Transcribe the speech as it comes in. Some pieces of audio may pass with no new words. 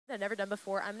I've never done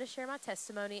before. I'm going to share my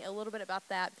testimony, a little bit about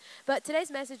that. But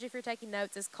today's message, if you're taking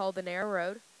notes, is called The Narrow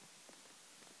Road.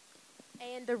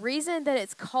 And the reason that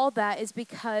it's called that is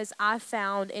because I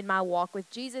found in my walk with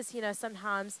Jesus,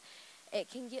 sometimes it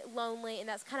can get lonely, and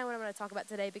that's kind of what I'm going to talk about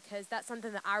today, because that's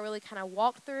something that I really kind of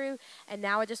walked through, and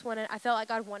now I felt like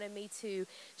God wanted me to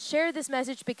share this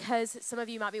message because some of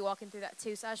you might be walking through that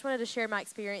too. So I just wanted to share my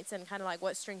experience and kind of like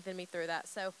what strengthened me through that.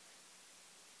 So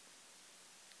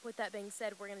with that being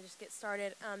said, we're going to just get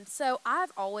started. So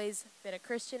I've always been a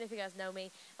Christian, if you guys know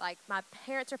me. Like, my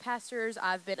parents are pastors.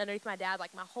 I've been underneath my dad,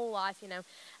 like, my whole life,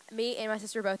 Me and my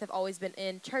sister both have always been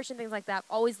in church and things like that. I've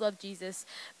always loved Jesus.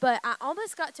 But I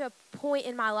almost got to a point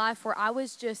in my life where I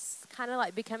was just kind of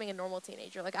like becoming a normal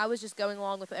teenager. Like, I was just going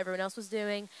along with what everyone else was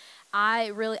doing.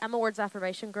 I'm a words of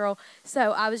affirmation girl.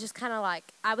 So I was just kind of like,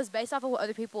 I was based off of what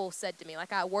other people said to me.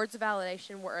 Like, words of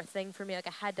validation were a thing for me. Like,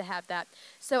 I had to have that.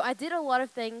 So I did a lot of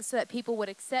things so that people would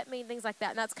accept me and things like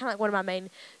that. And that's kind of like one of my main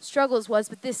struggles was.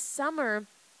 But this summer,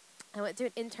 I went to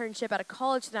an internship at a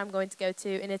college that I'm going to go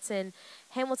to, and it's in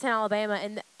Hamilton, Alabama,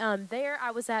 and there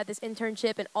I was at this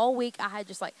internship, and all week I had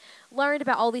just, like, learned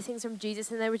about all these things from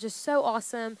Jesus, and they were just so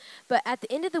awesome. But at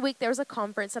the end of the week, there was a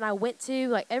conference, and I went to,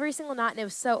 like, every single night, and it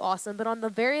was so awesome. But on the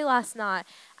very last night,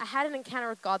 I had an encounter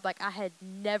with God like I had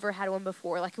never had one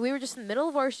before. Like, we were just in the middle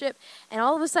of worship, and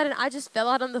all of a sudden, I just fell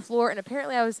out on the floor, and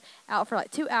apparently I was out for,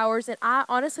 like, 2 hours, and I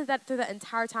honestly, through that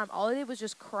entire time, all I did was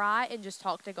just cry and just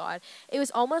talk to God. It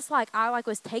was almost like I, like,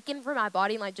 was taken from my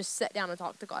body and, like, just sat down and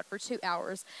talked to God for 2 hours.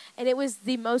 And it was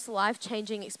the most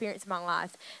life-changing experience of my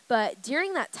life. But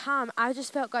during that time, I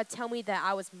just felt God tell me that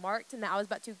I was marked and that I was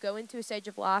about to go into a stage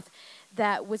of life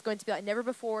that was going to be like never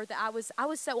before, that I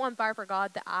was so on fire for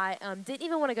God that I didn't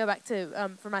even want to go back to,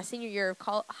 for my senior year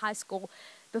of high school.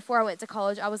 Before I went to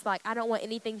college, I was like, I don't want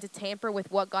anything to tamper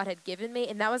with what God had given me,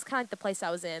 and that was kind of the place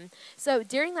I was in. So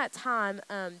during that time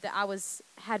that I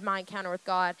had my encounter with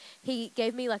God, He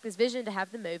gave me like this vision to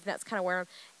have the move, and that's kind of where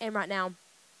I am right now.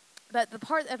 But the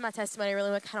part of my testimony I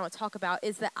really kind of want to talk about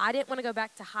is that I didn't want to go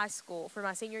back to high school for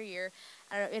my senior year.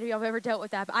 I don't know if y'all have ever dealt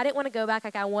with that, but I didn't want to go back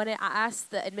like I wanted. I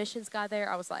asked the admissions guy there,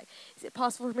 I was like, is it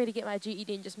possible for me to get my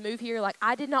GED and just move here? Like,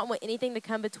 I did not want anything to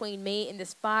come between me and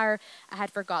this fire I had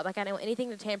for God. Like, I didn't want anything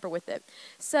to tamper with it.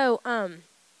 So,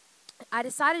 I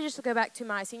decided just to go back to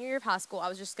my senior year of high school. I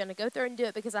was just going to go through and do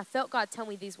it because I felt God tell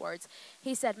me these words.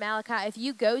 He said, Malachi, if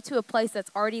you go to a place that's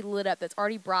already lit up, that's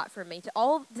already bright for me,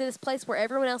 to this place where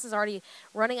everyone else is already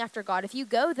running after God, if you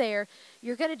go there,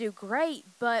 you're going to do great.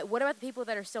 But what about the people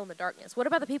that are still in the darkness? What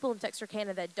about the people in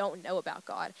Texarkana that don't know about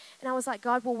God? And I was like,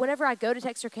 God, well, whenever I go to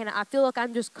Texarkana, I feel like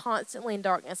I'm just constantly in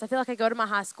darkness. I feel like I go to my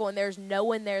high school and there's no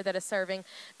one there that is serving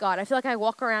God. I feel like I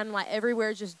walk around and like everywhere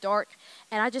is just dark,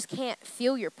 and I just can't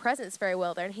feel your presence very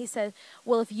well there. And he said,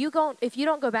 well, if you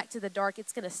don't go back to the dark,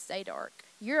 it's going to stay dark.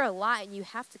 You're a light and you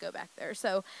have to go back there.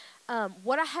 So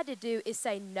what I had to do is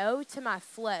say no to my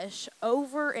flesh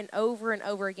over and over and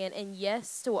over again, and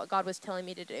yes to what God was telling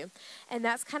me to do. And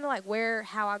that's kind of like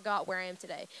how I got where I am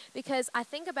today. Because I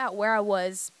think about where I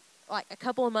was like a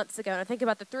couple of months ago, and I think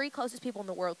about the 3 closest people in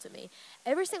the world to me.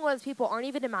 Every single one of those people aren't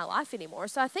even in my life anymore.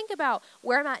 So I think about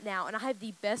where I'm at now, and I have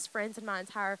the best friends in my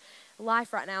entire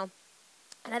life right now.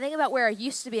 And I think about where I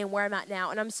used to be and where I'm at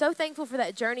now. And I'm so thankful for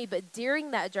that journey. But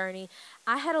during that journey,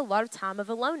 I had a lot of time of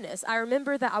aloneness. I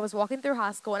remember that I was walking through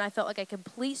high school and I felt like a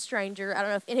complete stranger. I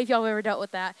don't know if any of y'all have ever dealt with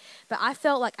that. But I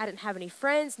felt like I didn't have any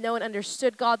friends. No one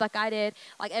understood God like I did.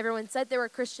 Like, everyone said they were a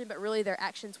Christian, but really their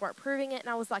actions weren't proving it. And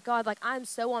I was like, God, like, I'm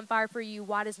so on fire for you.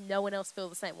 Why does no one else feel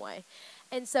the same way?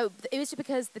 And so it was just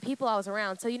because the people I was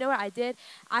around. So you know what I did?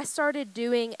 I started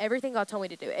doing everything God told me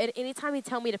to do. And anytime He'd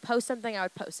tell me to post something, I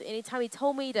would post it. Anytime He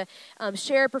told me to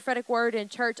share a prophetic word in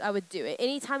church, I would do it.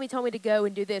 Anytime He told me to go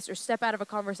and do this or step out of a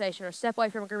conversation or step away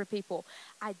from a group of people,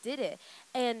 I did it.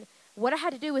 And what I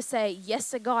had to do was say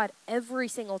yes to God every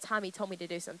single time He told me to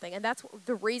do something. And that's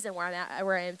the reason where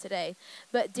I am today.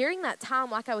 But during that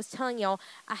time, like I was telling y'all,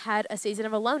 I had a season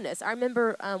of aloneness. I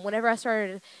remember whenever I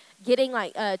started getting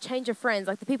like a change of friends,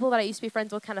 like the people that I used to be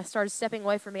friends with kind of started stepping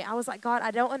away from me. I was like, God, I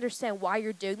don't understand why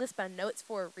you're doing this, but I know it's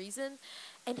for a reason.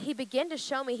 And He began to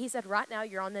show me. He said, right now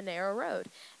you're on the narrow road.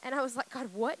 And I was like,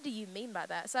 God, what do you mean by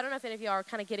that? So I don't know if any of y'all are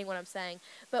kind of getting what I'm saying,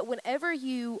 but whenever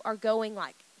you are going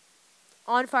like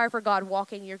on fire for God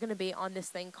walking, you're going to be on this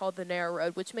thing called the narrow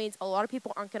road, which means a lot of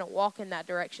people aren't going to walk in that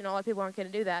direction. A lot of people aren't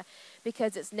going to do that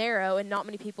because it's narrow and not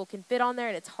many people can fit on there,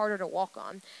 and it's harder to walk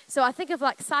on. So I think of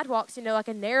like sidewalks, like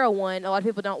a narrow one, a lot of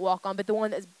people don't walk on, but the one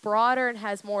that's broader and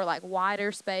has more like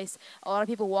wider space, a lot of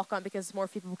people walk on because more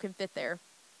people can fit there.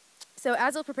 So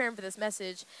as I was preparing for this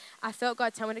message, I felt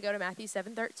God tell me to go to Matthew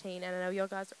 7:13, and I know y'all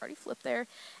guys already flipped there.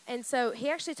 And so he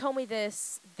actually told me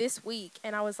this week,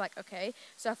 and I was like, okay.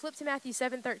 So I flipped to Matthew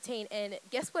 7:13, and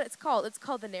guess what it's called? It's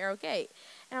called the narrow gate.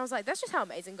 And I was like, that's just how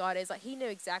amazing God is. Like, he knew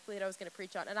exactly what I was going to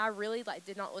preach on, and I really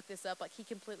did not look this up. Like, he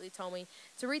completely told me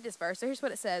to read this verse. So here's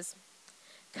what it says.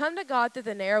 Come to God through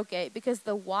the narrow gate, because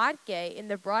the wide gate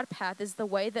and the broad path is the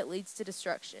way that leads to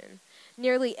destruction.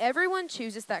 Nearly everyone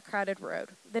chooses that crowded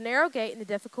road. The narrow gate and the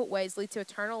difficult ways lead to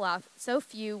eternal life. So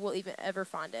few will even ever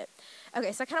find it.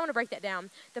 Okay, so I kind of want to break that down.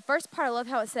 The first part, I love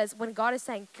how it says, when God is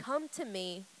saying, come to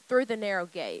me through the narrow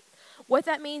gate. What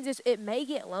that means is it may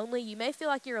get lonely. You may feel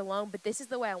like you're alone, but this is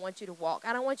the way I want you to walk.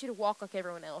 I don't want you to walk like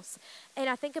everyone else. And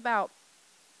I think about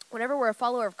whenever we're a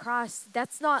follower of Christ,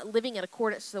 that's not living in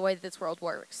accordance to the way that this world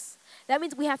works. That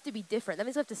means we have to be different. That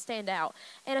means we have to stand out.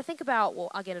 And I think about, well,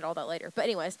 I'll get into all that later. But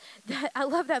anyways, I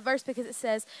love that verse because it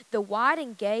says the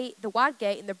wide gate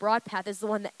and the broad path is the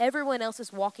one that everyone else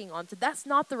is walking on. So that's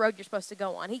not the road you're supposed to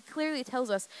go on. He clearly tells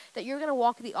us that you're going to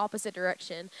walk the opposite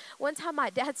direction. One time my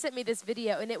dad sent me this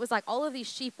video, and it was like all of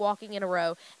these sheep walking in a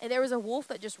row, and there was a wolf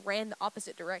that just ran the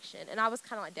opposite direction. And I was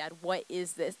kind of like, Dad, what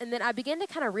is this? And then I began to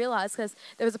kind of realize, because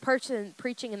there was a person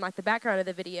preaching in like the background of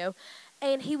the video,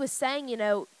 and he was saying, you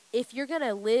know, if you're going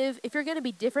to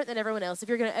be different than everyone else, if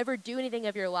you're going to ever do anything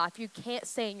of your life, you can't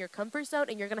stay in your comfort zone,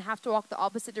 and you're going to have to walk the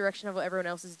opposite direction of what everyone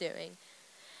else is doing.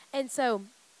 And so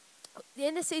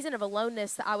in the season of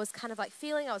aloneness that I was kind of like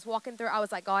feeling, I was walking through, I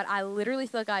was like, God, I literally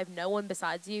feel like I have no one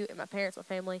besides you and my parents, my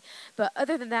family. But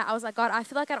other than that, I was like, God, I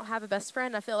feel like I don't have a best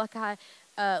friend. I feel like I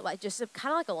just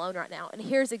kind of like alone right now. And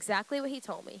here's exactly what he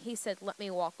told me. He said, let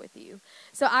me walk with you.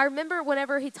 So I remember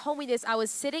whenever he told me this, I was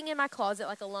sitting in my closet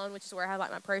like alone, which is where I have like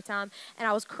my prayer time, and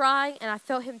I was crying, and I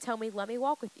felt him tell me, let me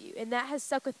walk with you. And that has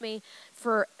stuck with me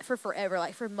for forever,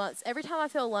 like for months. Every time I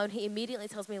feel alone, he immediately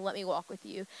tells me, let me walk with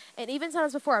you. And even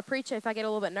sometimes before I preach, if I get a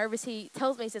little bit nervous, he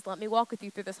tells me, he says, let me walk with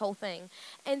you through this whole thing.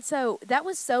 And so that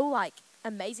was so like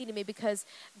amazing to me, because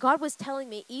God was telling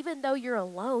me, even though you're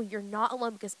alone, you're not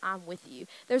alone because I'm with you.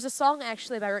 There's a song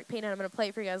actually by Rick Peanut, I'm going to play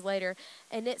it for you guys later,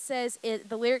 and it says,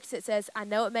 the lyrics, it says, I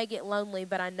know it may get lonely,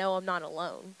 but I know I'm not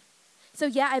alone. So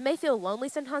yeah, it may feel lonely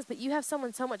sometimes, but you have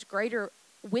someone so much greater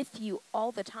with you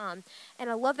all the time. And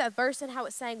I love that verse and how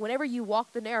it's saying whenever you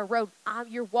walk the narrow road,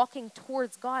 you're walking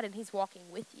towards God and he's walking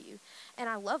with you. And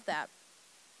I love that.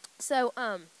 So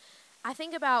I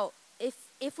think about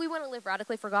if we want to live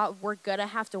radically for God, we're going to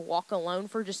have to walk alone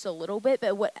for just a little bit.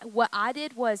 But what I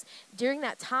did was, during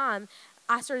that time,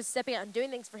 I started stepping out and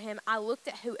doing things for him. I looked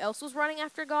at who else was running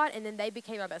after God, and then they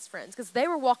became my best friends because they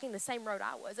were walking the same road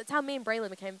I was. That's how me and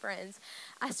Braylon became friends.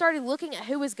 I started looking at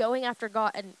who was going after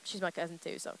God, and she's my cousin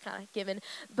too, so kind of given.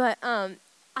 But I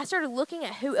started looking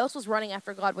at who else was running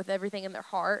after God with everything in their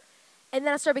heart. And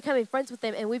then I started becoming friends with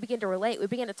them, and we began to relate. We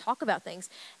began to talk about things.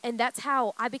 And that's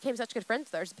how I became such good friends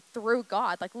with theirs, through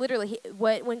God. Like, literally,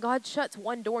 when God shuts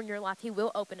one door in your life, he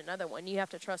will open another one. You have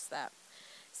to trust that.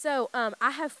 So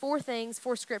I have four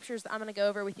scriptures that I'm going to go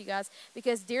over with you guys,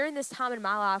 because during this time in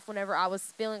my life, whenever I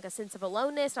was feeling a sense of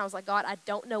aloneness, and I was like, God, I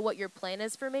don't know what your plan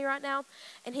is for me right now.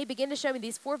 And he began to show me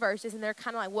these 4 verses, and they're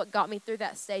kind of like what got me through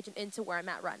that stage and into where I'm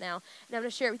at right now. And I'm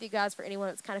going to share it with you guys for anyone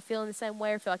that's kind of feeling the same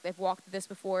way or feel like they've walked through this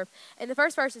before. And the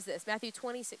first verse is this, Matthew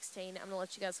 20:16. I'm going to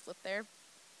let you guys flip there.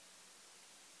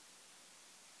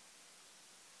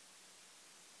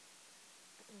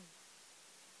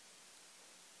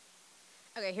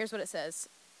 Okay, here's what it says.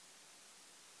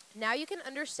 Now you can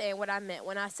understand what I meant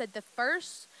when I said the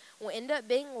first will end up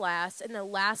being last and the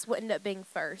last will end up being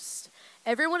first.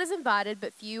 Everyone is invited,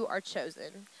 but few are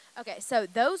chosen. Okay, so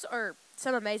those are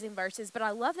some amazing verses, but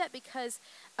I love that because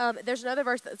there's another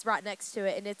verse that's right next to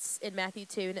it, and it's in Matthew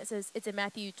 2, and it says, it's in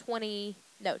Matthew 19:30,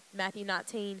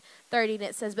 and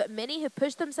it says, but many who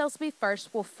push themselves to be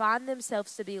first will find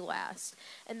themselves to be last,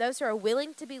 and those who are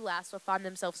willing to be last will find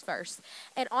themselves first.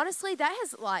 And honestly, that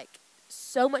has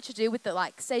so much to do with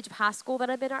the stage of high school that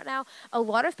I'm in right now. A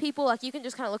lot of people, you can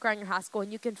just kind of look around your high school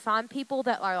and you can find people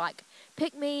that are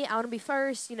pick me, I want to be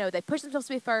first. You know, they push themselves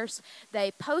to be first.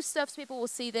 They post stuff so people will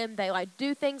see them. They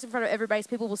do things in front of everybody so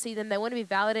people will see them. They want to be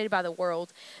validated by the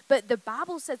world. But the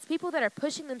Bible says people that are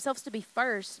pushing themselves to be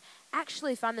first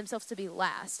actually find themselves to be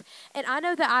last. And I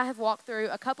know that I have walked through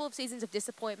a couple of seasons of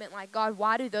disappointment, like, God,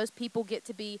 why do those people get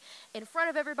to be in front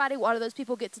of everybody? Why do those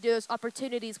people get to do those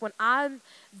opportunities when I've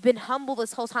been humble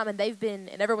this whole time and they've been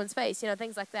in everyone's face,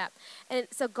 things like that. And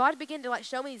so God began to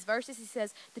show me these verses. He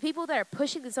says, the people that are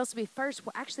pushing themselves to be first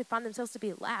will actually find themselves to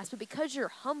be last. But because you're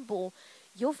humble,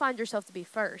 you'll find yourself to be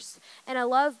first. And I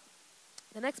love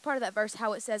the next part of that verse,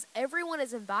 how it says, everyone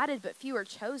is invited, but few are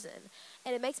chosen.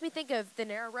 And it makes me think of the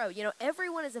narrow road. You know,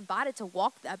 everyone is invited to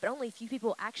walk that, but only a few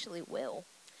people actually will.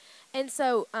 And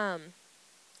so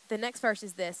the next verse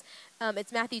is this.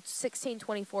 It's Matthew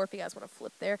 16:24, if you guys want to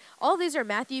flip there. All of these are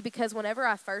Matthew because whenever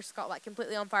I first got like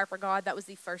completely on fire for God, that was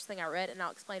the first thing I read, and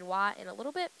I'll explain why in a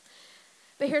little bit.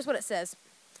 But here's what it says.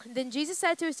 Then Jesus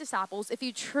said to his disciples, if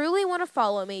you truly want to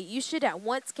follow me, you should at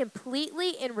once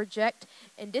completely and reject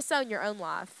and disown your own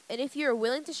life. And if you are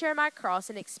willing to share my cross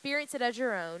and experience it as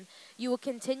your own, you will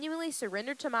continually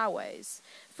surrender to my ways.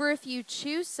 For if you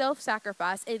choose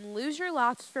self-sacrifice and lose your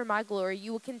lives for my glory,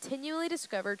 you will continually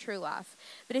discover true life.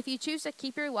 But if you choose to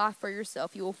keep your life for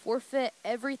yourself, you will forfeit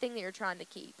everything that you're trying to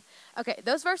keep. Okay,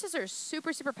 those verses are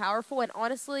super, super powerful, and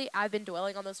honestly, I've been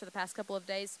dwelling on those for the past couple of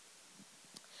days,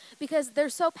 because they're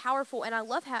so powerful. And I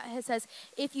love how it says,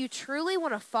 if you truly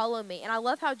want to follow me, and I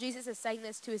love how Jesus is saying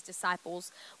this to his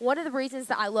disciples. One of the reasons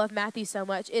that I love Matthew so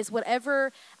much is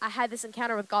whenever I had this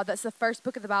encounter with God, that's the first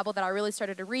book of the Bible that I really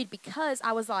started to read, because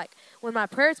I was like, when my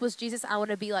prayers was, Jesus, I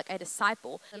want to be like a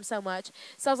disciple him so much.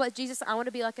 So I was like, Jesus, I want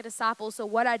to be like a disciple. So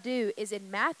what I do is in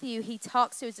Matthew, he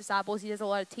talks to his disciples. He does a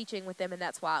lot of teaching with them, and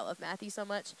that's why I love Matthew so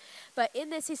much. But in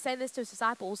this, he's saying this to his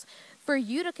disciples, for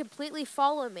you to completely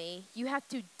follow me, you have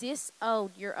to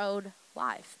disown your own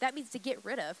life. That means to get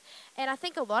rid of. And I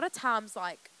think a lot of times,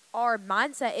 like, our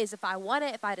mindset is if I want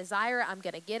it, if I desire it, I'm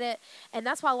going to get it. And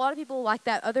that's why a lot of people, like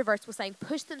that other verse was saying,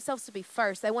 push themselves to be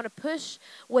first. They want to push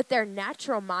what their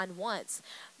natural mind wants.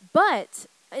 But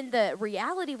in the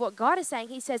reality of what God is saying,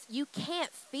 he says, you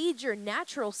can't feed your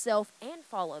natural self and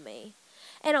follow me.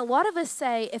 And a lot of us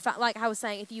say, like I was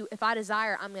saying, if I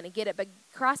desire, I'm going to get it. But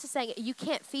Christ is saying you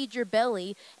can't feed your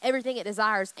belly everything it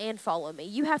desires and follow me.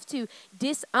 You have to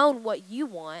disown what you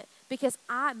want, because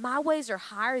my ways are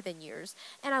higher than yours.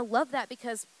 And I love that,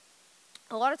 because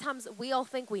a lot of times we all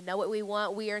think we know what we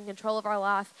want. We are in control of our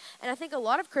life. And I think a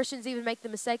lot of Christians even make the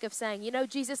mistake of saying, you know,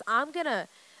 Jesus, I'm going to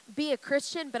be a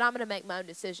Christian, but I'm going to make my own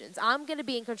decisions. I'm going to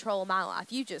be in control of my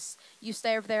life. You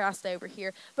stay over there, I stay over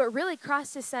here. But really,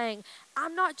 Christ is saying,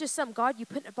 I'm not just some God you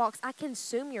put in a box. I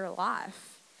consume your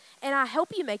life. And I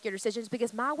help you make your decisions,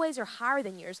 because my ways are higher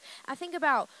than yours. I think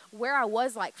about where I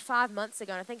was like 5 months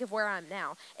ago, and I think of where I am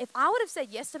now. If I would have said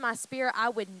yes to my spirit,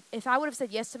 if I would have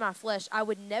said yes to my flesh, I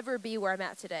would never be where I'm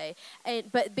at today.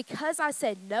 But because I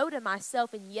said no to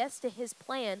myself and yes to his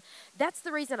plan, that's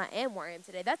the reason I am where I am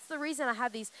today. That's the reason I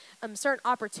have these certain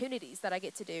opportunities that I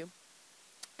get to do.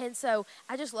 And so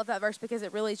I just love that verse, because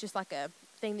it really is just like a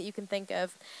thing that you can think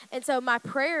of. And so my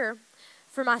prayer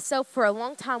for myself for a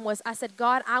long time was, I said,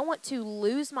 God, I want to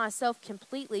lose myself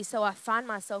completely so I find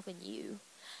myself in you.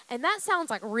 And that sounds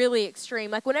like really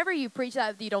extreme. Like whenever you preach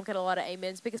that, you don't get a lot of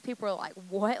amens, because people are like,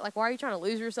 what? Like, why are you trying to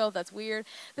lose yourself? That's weird.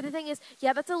 But the thing is,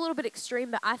 yeah, that's a little bit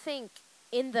extreme, but I think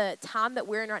in the time that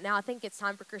we're in right now, I think it's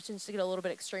time for Christians to get a little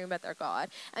bit extreme about their God.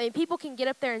 I mean, people can get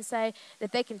up there and say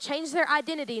that they can change their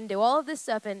identity and do all of this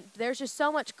stuff, and there's just so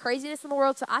much craziness in the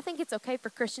world, so I think it's okay for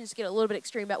Christians to get a little bit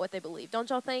extreme about what they believe. Don't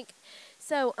y'all think?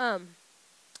 So,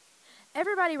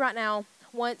 everybody right now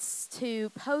wants to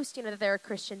post, that they're a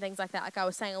Christian, things like that, like I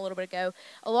was saying a little bit ago.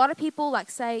 A lot of people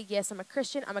say, yes, I'm a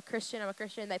Christian, I'm a Christian, I'm a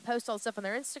Christian. They post all the stuff on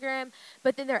their Instagram,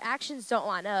 but then their actions don't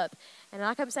line up. And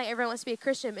like I'm saying, everyone wants to be a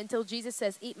Christian until Jesus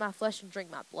says, eat my flesh and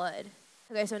drink my blood.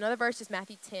 Okay, so another verse is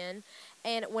Matthew 10.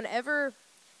 And whenever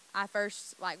I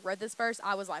first read this verse,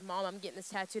 I was like, Mom, I'm getting this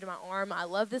tattooed on my arm. I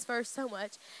love this verse so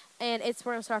much. And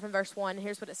we're going to start from verse 1. And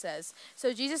here's what it says.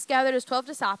 So Jesus gathered his 12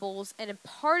 disciples and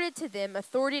imparted to them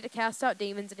authority to cast out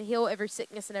demons and to heal every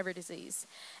sickness and every disease.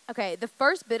 Okay, the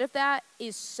first bit of that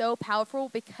is so powerful,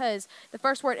 because the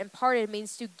first word imparted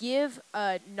means to give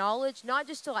knowledge, not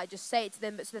just to just say it to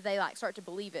them, but so that they start to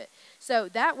believe it. So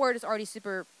that word is already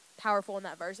super powerful in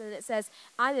that verse. And it says,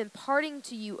 I'm imparting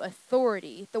to you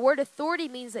authority. The word authority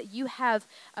means that you have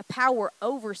a power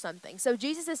over something. So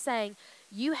Jesus is saying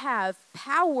you have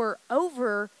power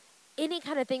over any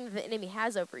kind of thing that the enemy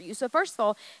has over you. So first of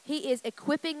all, he is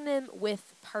equipping them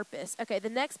with purpose. Okay, the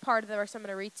next part of the verse I'm going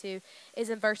to read to is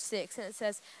in verse 6, and it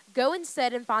says, go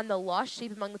instead and find the lost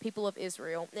sheep among the people of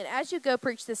Israel. And as you go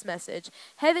preach this message,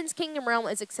 heaven's kingdom realm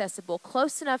is accessible,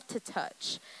 close enough to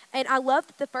touch. And I love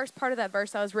that the first part of that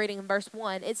verse I was reading in verse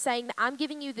 1, it's saying that I'm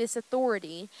giving you this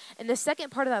authority. And the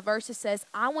second part of that verse, it says,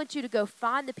 I want you to go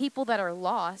find the people that are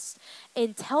lost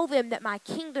and tell them that my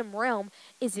kingdom realm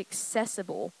is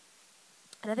accessible.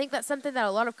 And I think that's something that a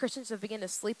lot of Christians have begun to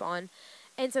sleep on.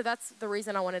 And so that's the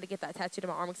reason I wanted to get that tattooed on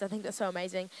my arm, because I think that's so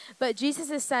amazing. But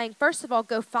Jesus is saying, first of all,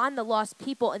 go find the lost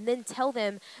people and then tell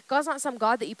them God's not some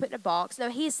God that you put in a box. No,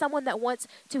 he is someone that wants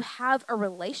to have a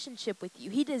relationship with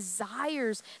you. He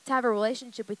desires to have a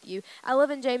relationship with you. I love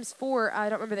in James 4, I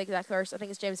don't remember the exact verse, I think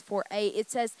it's James 4:8.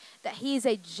 It says that he is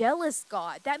a jealous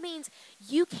God. That means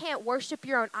you can't worship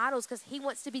your own idols because he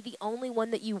wants to be the only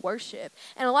one that you worship.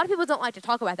 And a lot of people don't like to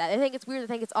talk about that. They think it's weird, they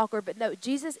think it's awkward, but no,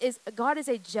 God is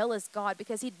a jealous God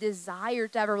because he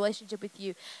desired to have a relationship with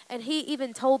you. And he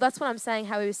even told, that's what I'm saying,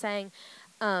 how he was saying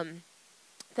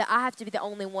that I have to be the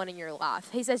only one in your life.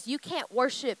 He says, you can't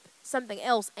worship something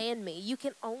else and me. You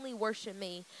can only worship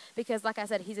me because, like I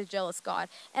said, he's a jealous God.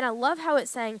 And I love how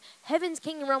it's saying heaven's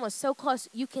kingdom realm is so close,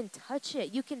 you can touch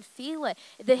it. You can feel it.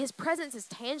 That his presence is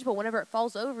tangible whenever it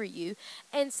falls over you.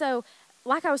 And so,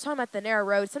 like I was talking about the narrow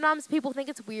road, sometimes people think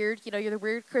it's weird. You know, you're the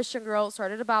weird Christian girl,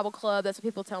 started a Bible club. That's what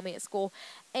people tell me at school.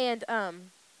 And,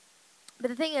 but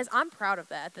the thing is, I'm proud of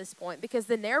that at this point because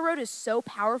the narrow road is so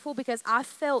powerful because I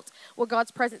felt what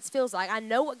God's presence feels like. I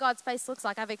know what God's face looks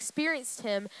like. I've experienced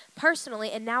him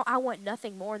personally, and now I want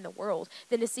nothing more in the world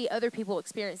than to see other people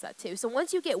experience that too. So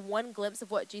once you get one glimpse of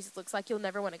what Jesus looks like, you'll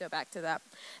never want to go back to that.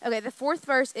 Okay, the fourth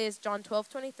verse is John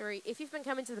 12:23. If you've been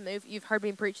coming to the move, you've heard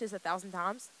me preach this 1,000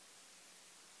 times.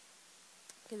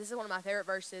 Because this is one of my favorite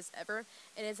verses ever.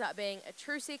 It ends up being a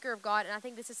true seeker of God, and I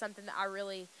think this is something that I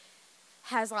really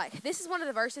this is one of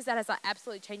the verses that has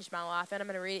absolutely changed my life, and I'm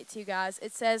going to read it to you guys.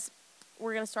 It says,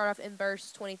 we're going to start off in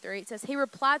verse 23. It says, he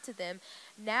replied to them,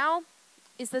 now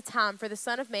is the time for the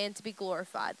Son of Man to be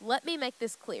glorified. Let me make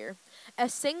this clear. A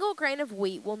single grain of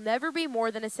wheat will never be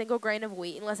more than a single grain of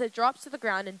wheat unless it drops to the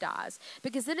ground and dies,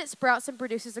 because then it sprouts and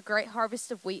produces a great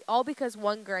harvest of wheat, all because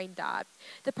one grain died.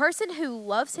 The person who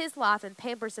loves his life and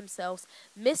pampers himself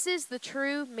misses the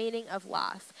true meaning of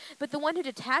life. But the one who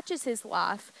detaches his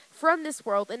life from this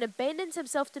world and abandons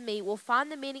himself to me will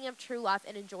find the meaning of true life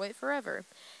and enjoy it forever.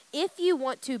 If you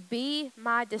want to be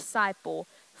my disciple,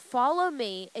 follow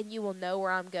me, and you will know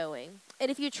where I'm going.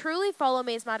 And if you truly follow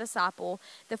me as my disciple,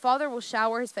 the Father will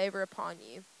shower his favor upon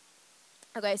you.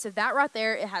 Okay, so that right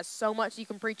there, it has so much you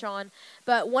can preach on.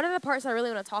 But one of the parts I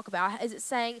really want to talk about is it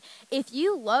saying, if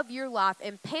you love your life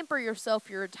and pamper yourself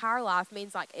your entire life,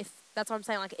 means that's what I'm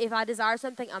saying. Like, if I desire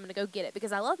something, I'm going to go get it.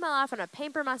 Because I love my life, and I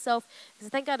pamper myself because I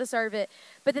think I deserve it.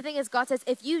 But the thing is, God says,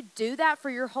 if you do that for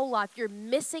your whole life, you're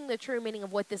missing the true meaning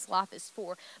of what this life is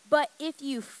for. But if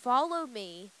you follow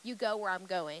me, you go where I'm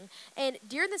going. And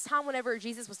during this time, whenever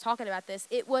Jesus was talking about this,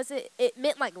 it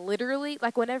meant literally,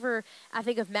 whenever I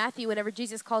think of Matthew, whenever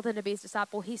Jesus called him to be his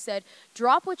disciple, he said,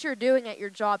 drop what you're doing at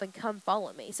your job and come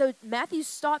follow me. So Matthew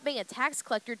stopped being a tax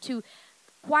collector to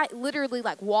quite literally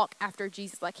walk after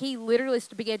Jesus. He literally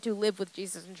began to live with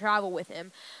Jesus and travel with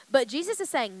him. But Jesus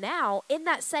is saying now, in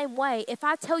that same way, if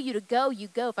I tell you to go, you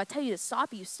go. If I tell you to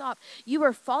stop, you stop. You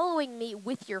are following me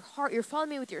with your heart. You're following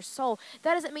me with your soul.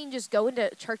 That doesn't mean just going to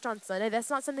church on Sunday.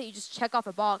 That's not something you just check off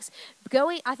a box.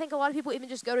 I think a lot of people even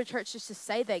just go to church just to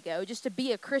say they go, just to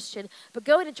be a Christian. But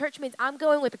going to church means I'm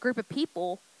going with a group of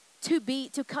people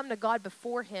to come to God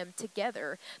before him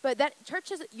together. But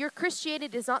your Christianity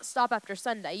does not stop after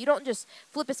Sunday. You don't just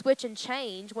flip a switch and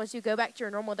change once you go back to your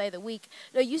normal day of the week.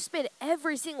 No, you spend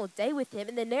every single day with him.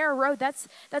 And the narrow road, that's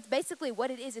basically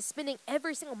what it is spending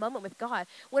every single moment with God.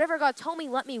 Whenever God told me,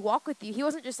 let me walk with you, he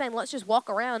wasn't just saying, let's just walk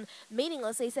around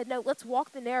meaninglessly. He said, no, let's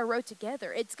walk the narrow road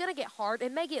together. It's going to get hard.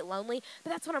 It may get lonely,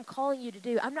 but that's what I'm calling you to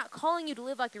do. I'm not calling you to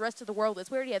live like the rest of the world is.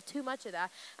 We already have too much of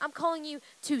that. I'm calling you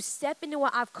to step into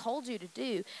what I've called you to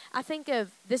do. I think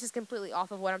of, this is completely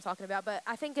off of what I'm talking about, but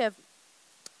I think of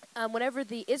whenever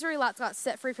the Israelites got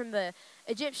set free from the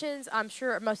Egyptians, I'm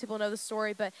sure most people know the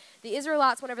story, but the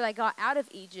Israelites, whenever they got out of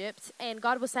Egypt, and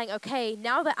God was saying, okay,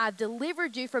 now that I've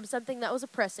delivered you from something that was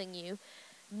oppressing you,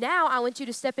 now I want you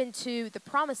to step into the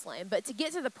promised land. But to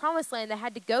get to the promised land, they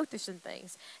had to go through some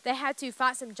things. They had to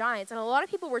fight some giants. And a lot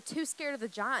of people were too scared of the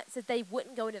giants that they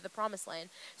wouldn't go into the promised land.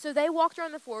 So they walked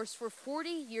around the forest for 40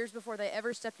 years before they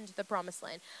ever stepped into the promised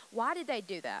land. Why did they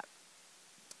do that?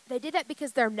 They did that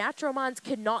because their natural minds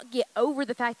could not get over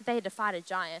the fact that they had to fight a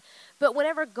giant. But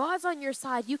whenever God's on your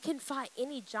side, you can fight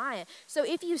any giant. So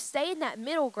if you stay in that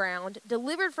middle ground,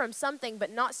 delivered from something but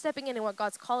not stepping into what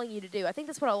God's calling you to do, I think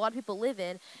that's what a lot of people live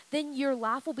in, then your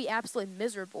life will be absolutely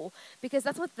miserable, because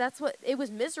that's what it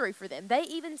was, misery for them. They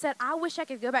even said, I wish I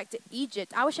could go back to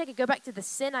Egypt. I wish I could go back to the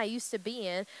sin I used to be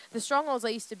in, the strongholds I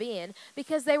used to be in,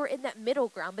 because they were in that middle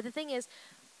ground. But the thing is,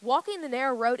 walking the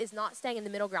narrow road is not staying in the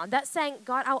middle ground. That's saying,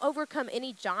 God, I'll overcome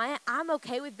any giant. I'm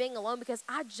okay with being alone because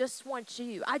I just want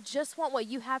you. I just want what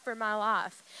you have for my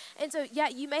life. And so, yeah,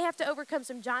 you may have to overcome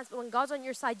some giants, but when God's on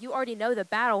your side, you already know the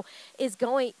battle is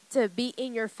going to be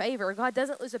in your favor. God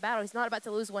doesn't lose a battle. He's not about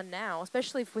to lose one now,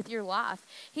 especially with your life.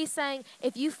 He's saying,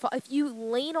 if you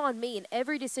lean on me in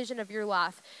every decision of your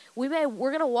life, we're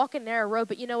going to walk a narrow road,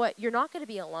 but you know what? You're not going to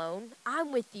be alone.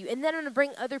 I'm with you. And then I'm going to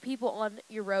bring other people on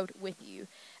your road with you.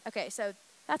 Okay, so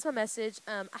that's my message.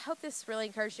 I hope this really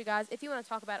encouraged you guys. If you want to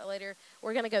talk about it later,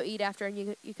 we're going to go eat after,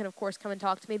 and you can, of course, come and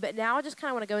talk to me. But now I just kind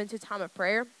of want to go into a time of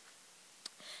prayer.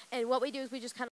 And what we do is we just kind of